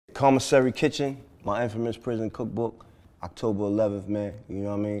Commissary Kitchen, my Infamous Prison Cookbook, October 11th, man. You know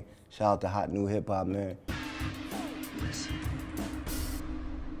what I mean? Shout out to HotNewHipHop, man.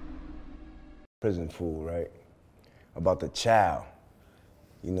 Prison food, right? About the chow.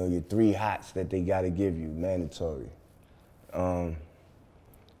 You know, your 3 hots that they gotta give you, mandatory. The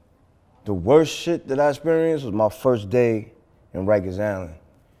worst shit that I experienced was my first day in Rikers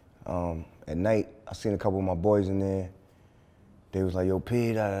Island. At night, I seen a couple of my boys in there. They was like, yo, P,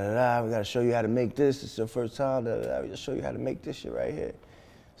 we gotta show you how to make this. It's your first time, we just show you how to make this shit right here.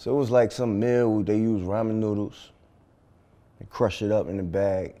 So it was like some meal, they use ramen noodles. They crush it up in the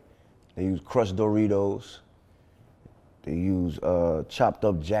bag. They use crushed Doritos. They use chopped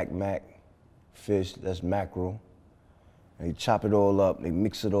up Jack Mac fish, that's mackerel. They chop it all up, they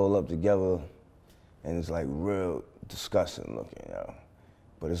mix it all up together, and it's like real disgusting looking, you know.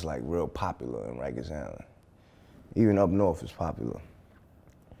 But it's like real popular in Rikers Island. Even up north it's popular.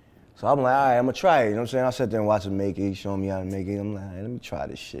 So I'm like, all right, I'm gonna try it, you know what I'm saying? I sat there and watched him make it, he showed me how to make it. I'm like, all right, let me try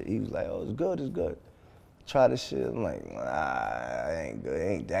this shit. He was like, oh, it's good, it's good. Try this shit. I'm like, it ain't good, it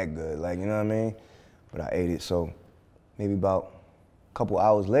ain't that good, like, you know what I mean? But I ate it, so maybe about a couple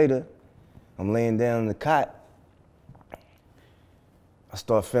hours later, I'm laying down in the cot. I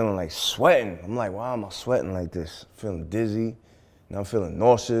start feeling like sweating. I'm like, why am I sweating like this? Feeling dizzy, and I'm feeling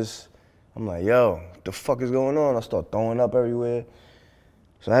nauseous. I'm like, yo, what the fuck is going on? I start throwing up everywhere.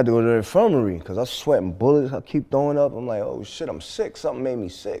 So I had to go to the infirmary because I was sweating bullets. I keep throwing up. I'm like, oh shit, I'm sick. Something made me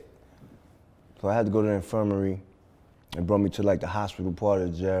sick. So I had to go to the infirmary. They brought me to like the hospital part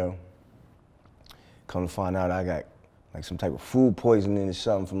of the jail. Come to find out I got like some type of food poisoning or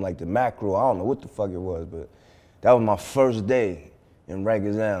something from like the mackerel. I don't know what the fuck it was, but that was my first day in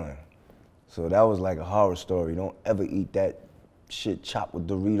Rikers Island. So that was like a horror story. Don't ever eat that shit chopped with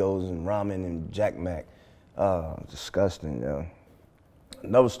Doritos and ramen and Jack Mac. Disgusting, yo.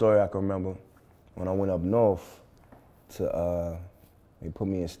 Another story I can remember, when I went up north to, they put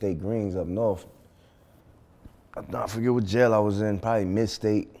me in State Greens up north. I forget what jail I was in, probably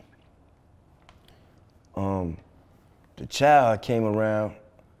mid-state. The child came around,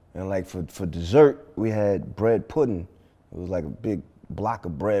 and like for dessert, we had bread pudding. It was like a big block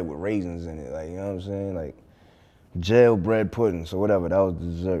of bread with raisins in it, like, you know what I'm saying? Like jail bread pudding, so whatever, that was the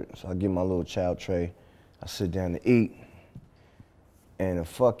dessert. So I get my little child tray, I sit down to eat, and a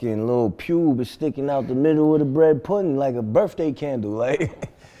fucking little pube is sticking out the middle of the bread pudding like a birthday candle, like,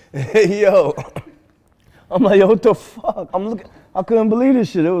 yo. I'm like, yo, what the fuck? I'm looking, I couldn't believe this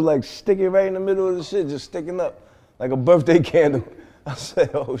shit. It was like sticking right in the middle of the shit, just sticking up like a birthday candle. I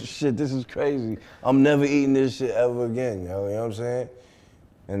said, oh shit, this is crazy. I'm never eating this shit ever again, yo, you know what I'm saying?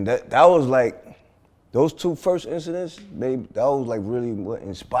 And that was like, those 2 first incidents, babe, that was like really what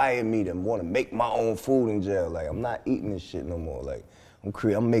inspired me to want to make my own food in jail. Like, I'm not eating this shit no more. Like,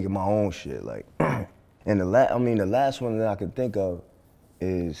 I'm making my own shit, like. And the last one that I can think of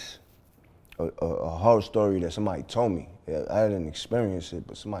is a horror story that somebody told me. I didn't experience it,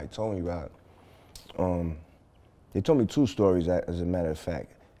 but somebody told me about it. They told me 2 stories, as a matter of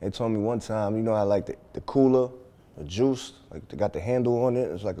fact. They told me one time, you know how like the cooler, the juice, like they got the handle on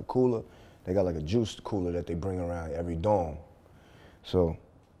it, it's like a cooler. They got like a juice cooler that they bring around every dorm. So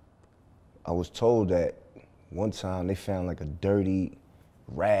I was told that one time they found like a dirty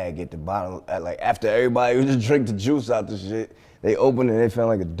rag at the bottom, like after everybody would just drink the juice out the shit, they opened it and they found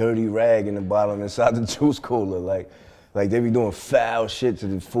like a dirty rag in the bottom inside the juice cooler. Like they be doing foul shit to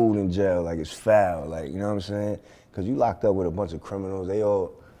the food in jail, like it's foul, like, you know what I'm saying? Cause you locked up with a bunch of criminals, they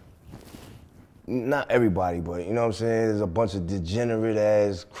all, not everybody, but you know what I'm saying? There's a bunch of degenerate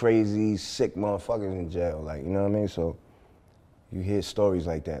ass, crazy, sick motherfuckers in jail, like, you know what I mean? So you hear stories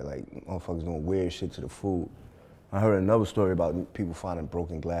like that, like motherfuckers doing weird shit to the food. I heard another story about people finding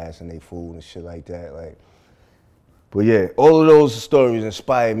broken glass in their food and shit like that, like. But yeah, all of those stories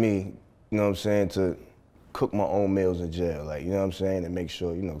inspired me, you know what I'm saying, to cook my own meals in jail, like, you know what I'm saying, and make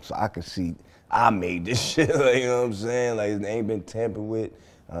sure, you know, so I can see I made this shit, like, you know what I'm saying, like, it ain't been tampered with.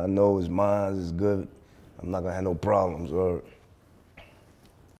 I know it's mine, it's good. I'm not gonna have no problems, or.